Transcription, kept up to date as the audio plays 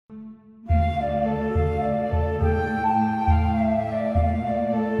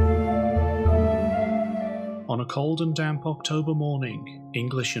cold and damp October morning,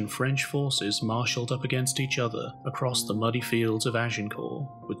 English and French forces marshalled up against each other across the muddy fields of Agincourt,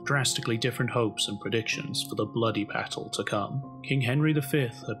 with drastically different hopes and predictions for the bloody battle to come. King Henry V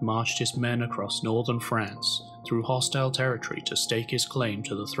had marched his men across northern France, through hostile territory to stake his claim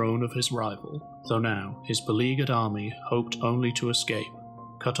to the throne of his rival, though now his beleaguered army hoped only to escape.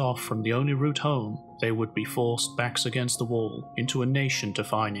 Cut off from the only route home, they would be forced backs against the wall into a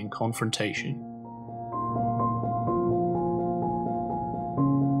nation-defining confrontation.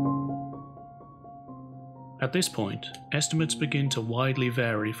 At this point, estimates begin to widely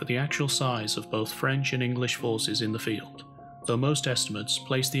vary for the actual size of both French and English forces in the field, though most estimates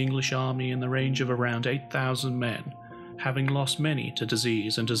place the English army in the range of around 8,000 men, having lost many to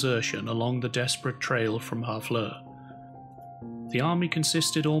disease and desertion along the desperate trail from Harfleur. The army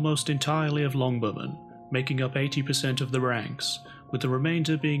consisted almost entirely of longbowmen, making up 80% of the ranks, with the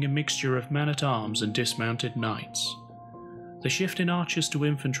remainder being a mixture of men-at-arms and dismounted knights. The shift in archers to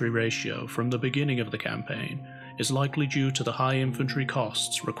infantry ratio from the beginning of the campaign is likely due to the high infantry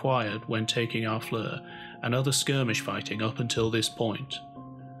costs required when taking Harfleur and other skirmish fighting up until this point.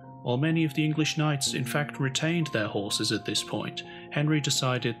 While many of the English knights in fact retained their horses at this point, Henry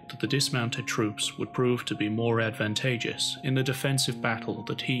decided that the dismounted troops would prove to be more advantageous in the defensive battle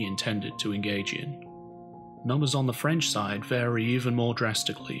that he intended to engage in. Numbers on the French side vary even more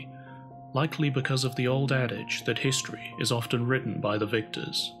drastically, likely because of the old adage that history is often written by the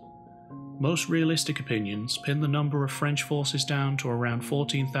victors. Most realistic opinions pin the number of French forces down to around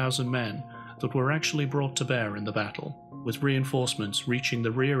 14,000 men that were actually brought to bear in the battle, with reinforcements reaching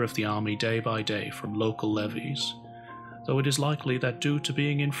the rear of the army day by day from local levies. Though it is likely that due to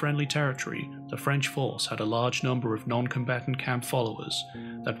being in friendly territory, the French force had a large number of non-combatant camp followers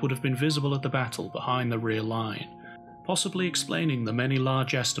that would have been visible at the battle behind the rear line, possibly explaining the many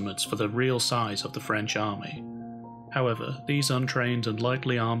large estimates for the real size of the French army. However, these untrained and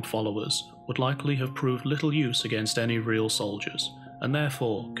lightly armed followers would likely have proved little use against any real soldiers, and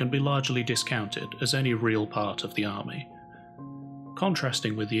therefore can be largely discounted as any real part of the army.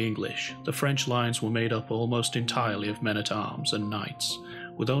 Contrasting with the English, the French lines were made up almost entirely of men-at-arms and knights,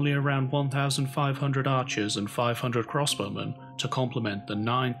 with only around 1,500 archers and 500 crossbowmen to complement the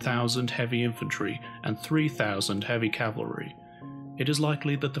 9,000 heavy infantry and 3,000 heavy cavalry. It is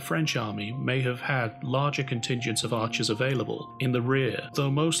likely that the French army may have had larger contingents of archers available in the rear, though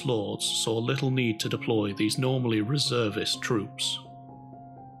most lords saw little need to deploy these normally reservist troops.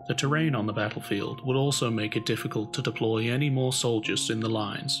 The terrain on the battlefield would also make it difficult to deploy any more soldiers in the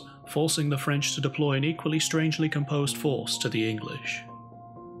lines, forcing the French to deploy an equally strangely composed force to the English.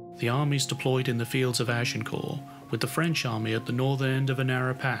 The armies deployed in the fields of Agincourt, with the French army at the northern end of a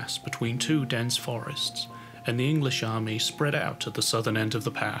narrow pass between two dense forests, and the English army spread out at the southern end of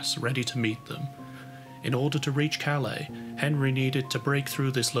the pass, ready to meet them. In order to reach Calais, Henry needed to break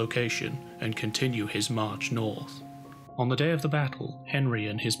through this location and continue his march north. On the day of the battle, Henry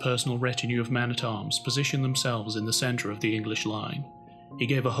and his personal retinue of men-at-arms positioned themselves in the centre of the English line. He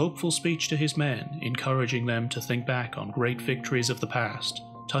gave a hopeful speech to his men, encouraging them to think back on great victories of the past,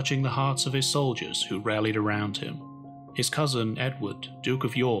 touching the hearts of his soldiers who rallied around him. His cousin Edward, Duke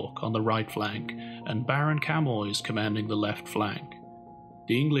of York, on the right flank, and Baron Camoys commanding the left flank.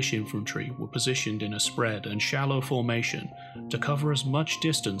 The English infantry were positioned in a spread and shallow formation to cover as much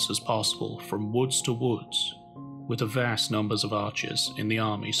distance as possible from woods to woods, with the vast numbers of archers in the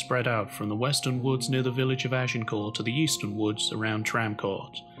army spread out from the western woods near the village of Agincourt to the eastern woods around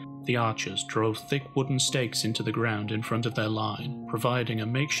Tramcourt. The archers drove thick wooden stakes into the ground in front of their line, providing a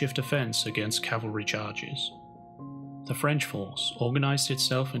makeshift defense against cavalry charges. The French force organized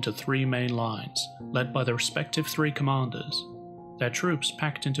itself into three main lines, led by the respective three commanders. Their troops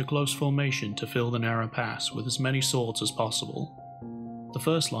packed into close formation to fill the narrow pass with as many swords as possible. The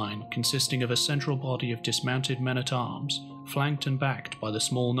first line, consisting of a central body of dismounted men-at-arms, flanked and backed by the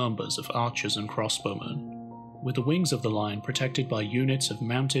small numbers of archers and crossbowmen, with the wings of the line protected by units of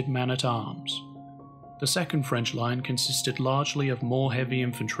mounted men-at-arms. The second French line consisted largely of more heavy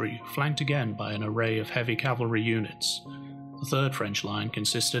infantry, flanked again by an array of heavy cavalry units. The third French line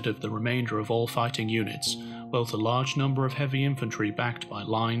consisted of the remainder of all fighting units, both a large number of heavy infantry backed by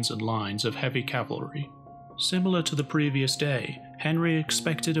lines and lines of heavy cavalry. Similar to the previous day, Henry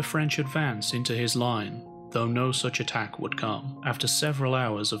expected a French advance into his line, though no such attack would come. After several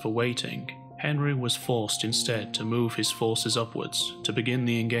hours of awaiting, Henry was forced instead to move his forces upwards to begin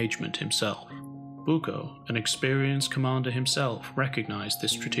the engagement himself. Bucco, an experienced commander himself, recognized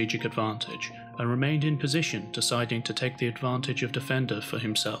this strategic advantage and remained in position, deciding to take the advantage of defender for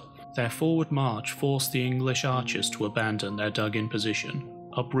himself. Their forward march forced the English archers to abandon their dug-in position,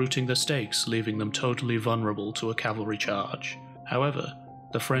 uprooting the stakes, leaving them totally vulnerable to a cavalry charge. However,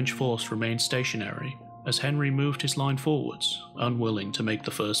 the French force remained stationary as Henry moved his line forwards, unwilling to make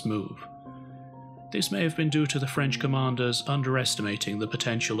the first move. This may have been due to the French commanders underestimating the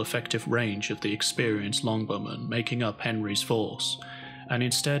potential effective range of the experienced longbowmen making up Henry's force, and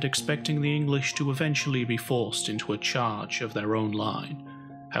instead expecting the English to eventually be forced into a charge of their own line.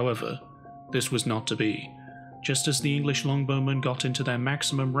 However, this was not to be. Just as the English longbowmen got into their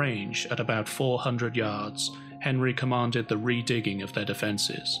maximum range at about 400 yards, Henry commanded the re-digging of their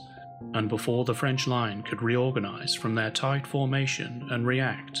defences, and before the French line could reorganise from their tight formation and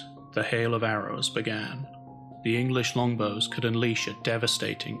react, the hail of arrows began. The English longbows could unleash a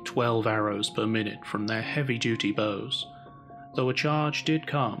devastating 12 arrows per minute from their heavy-duty bows, though a charge did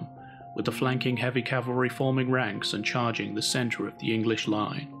come, with the flanking heavy cavalry forming ranks and charging the centre of the English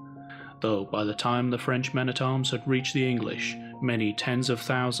line. Though by the time the French men-at-arms had reached the English, many tens of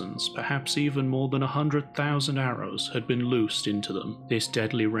thousands, perhaps even more than 100,000 arrows had been loosed into them. This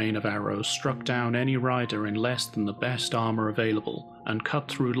deadly rain of arrows struck down any rider in less than the best armour available, and cut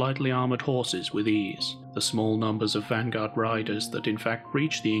through lightly armoured horses with ease. The small numbers of vanguard riders that in fact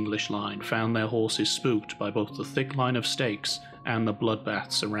reached the English line found their horses spooked by both the thick line of stakes and the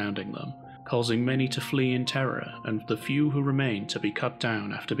bloodbath surrounding them, causing many to flee in terror, and the few who remained to be cut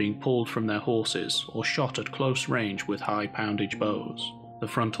down after being pulled from their horses or shot at close range with high poundage bows. The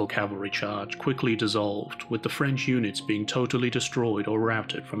frontal cavalry charge quickly dissolved, with the French units being totally destroyed or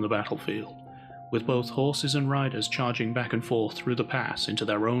routed from the battlefield, with both horses and riders charging back and forth through the pass into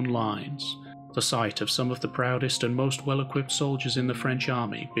their own lines. The sight of some of the proudest and most well-equipped soldiers in the French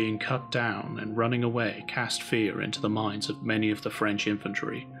army being cut down and running away cast fear into the minds of many of the French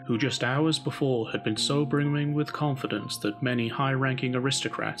infantry, who just hours before had been so brimming with confidence that many high-ranking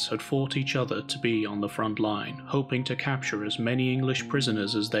aristocrats had fought each other to be on the front line, hoping to capture as many English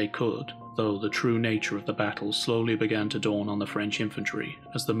prisoners as they could, though the true nature of the battle slowly began to dawn on the French infantry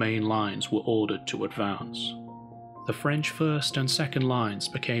as the main lines were ordered to advance. The French first and second lines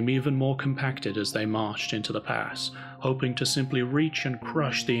became even more compacted as they marched into the pass, hoping to simply reach and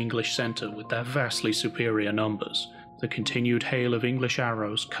crush the English centre with their vastly superior numbers. The continued hail of English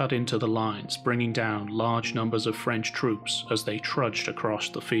arrows cut into the lines, bringing down large numbers of French troops as they trudged across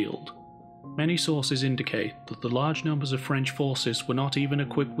the field. Many sources indicate that the large numbers of French forces were not even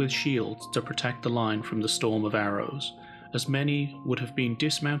equipped with shields to protect the line from the storm of arrows, as many would have been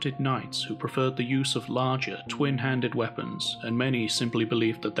dismounted knights who preferred the use of larger, twin-handed weapons, and many simply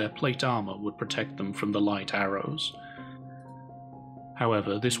believed that their plate armour would protect them from the light arrows.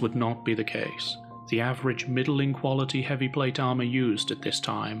 However, this would not be the case. The average middling quality heavy plate armour used at this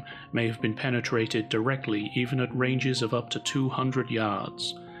time may have been penetrated directly even at ranges of up to 200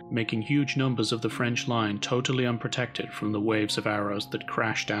 yards, making huge numbers of the French line totally unprotected from the waves of arrows that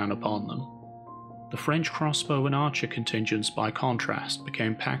crashed down upon them. The French crossbow and archer contingents, by contrast,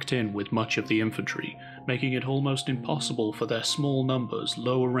 became packed in with much of the infantry, making it almost impossible for their small numbers,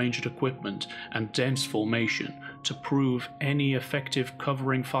 lower-ranged equipment, and dense formation to prove any effective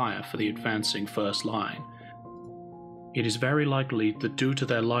covering fire for the advancing first line. It is very likely that due to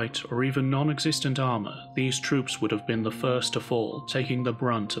their light or even non-existent armour, these troops would have been the first to fall, taking the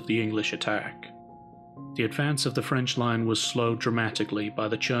brunt of the English attack. The advance of the French line was slowed dramatically by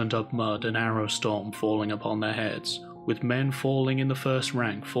the churned-up mud and arrow storm falling upon their heads, with men falling in the first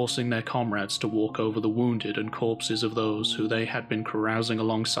rank forcing their comrades to walk over the wounded and corpses of those who they had been carousing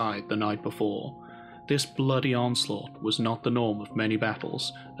alongside the night before. This bloody onslaught was not the norm of many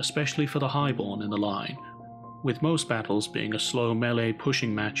battles, especially for the highborn in the line. With most battles being a slow melee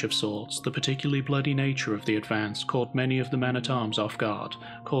pushing match of sorts, the particularly bloody nature of the advance caught many of the men-at-arms off guard,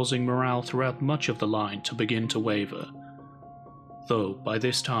 causing morale throughout much of the line to begin to waver. Though, by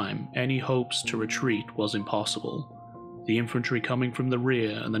this time, any hopes to retreat was impossible. The infantry coming from the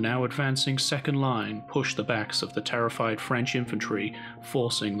rear and the now advancing second line pushed the backs of the terrified French infantry,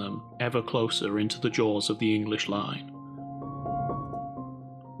 forcing them ever closer into the jaws of the English line.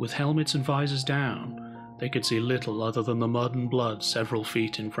 With helmets and visors down, they could see little other than the mud and blood several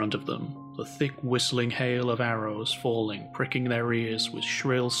feet in front of them, the thick whistling hail of arrows falling, pricking their ears with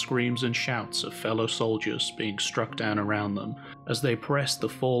shrill screams and shouts of fellow soldiers being struck down around them, as they pressed the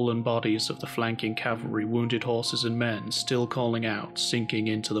fallen bodies of the flanking cavalry, wounded horses and men still calling out, sinking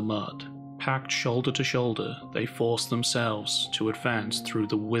into the mud. Packed shoulder to shoulder, they forced themselves to advance through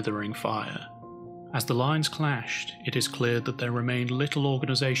the withering fire. As the lines clashed, it is clear that there remained little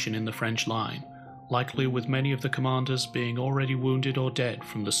organisation in the French line, likely with many of the commanders being already wounded or dead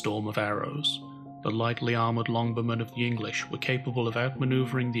from the storm of arrows. The lightly armoured longbowmen of the English were capable of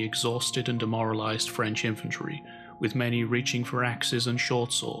outmanoeuvring the exhausted and demoralised French infantry, with many reaching for axes and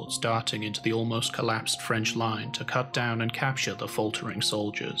short swords darting into the almost collapsed French line to cut down and capture the faltering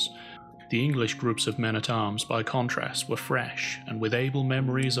soldiers. The English groups of men-at-arms, by contrast, were fresh, and with able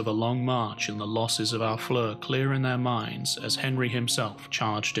memories of a long march and the losses of Harfleur clear in their minds as Henry himself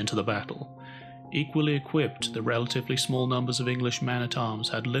charged into the battle. Equally equipped, the relatively small numbers of English men-at-arms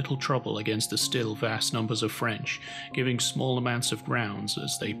had little trouble against the still vast numbers of French, giving small amounts of ground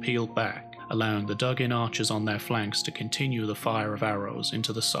as they peeled back, allowing the dug-in archers on their flanks to continue the fire of arrows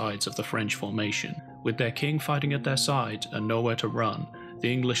into the sides of the French formation. With their king fighting at their side and nowhere to run,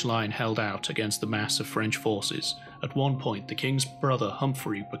 the English line held out against the mass of French forces, at one point the king's brother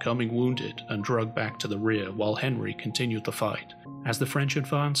Humphrey becoming wounded and dragged back to the rear while Henry continued the fight. As the French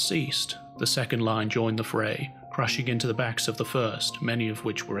advance ceased, the second line joined the fray, crushing into the backs of the first, many of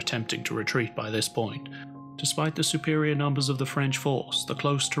which were attempting to retreat by this point. Despite the superior numbers of the French force, the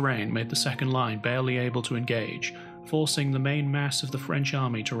close terrain made the second line barely able to engage, forcing the main mass of the French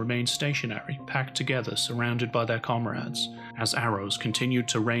army to remain stationary, packed together, surrounded by their comrades, as arrows continued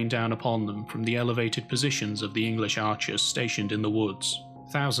to rain down upon them from the elevated positions of the English archers stationed in the woods.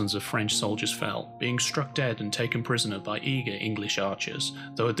 Thousands of French soldiers fell, being struck dead and taken prisoner by eager English archers,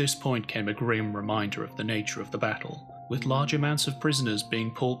 though at this point came a grim reminder of the nature of the battle. With large amounts of prisoners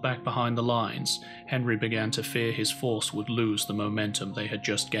being pulled back behind the lines, Henry began to fear his force would lose the momentum they had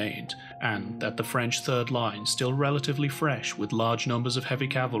just gained, and that the French third line, still relatively fresh with large numbers of heavy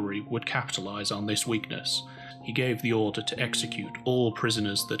cavalry, would capitalize on this weakness. He gave the order to execute all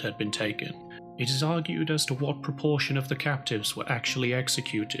prisoners that had been taken. It is argued as to what proportion of the captives were actually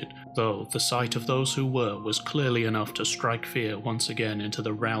executed, though the sight of those who were was clearly enough to strike fear once again into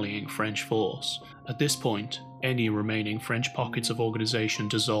the rallying French force. At this point, any remaining French pockets of organization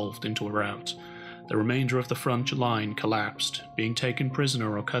dissolved into a rout. The remainder of the front line collapsed, being taken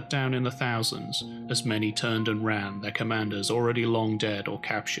prisoner or cut down in the thousands, as many turned and ran, their commanders already long dead or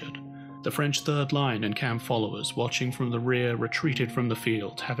captured. The French third line and camp followers watching from the rear retreated from the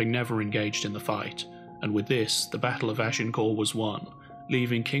field, having never engaged in the fight, and with this the Battle of Agincourt was won,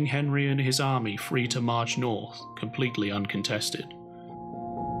 leaving King Henry and his army free to march north, completely uncontested.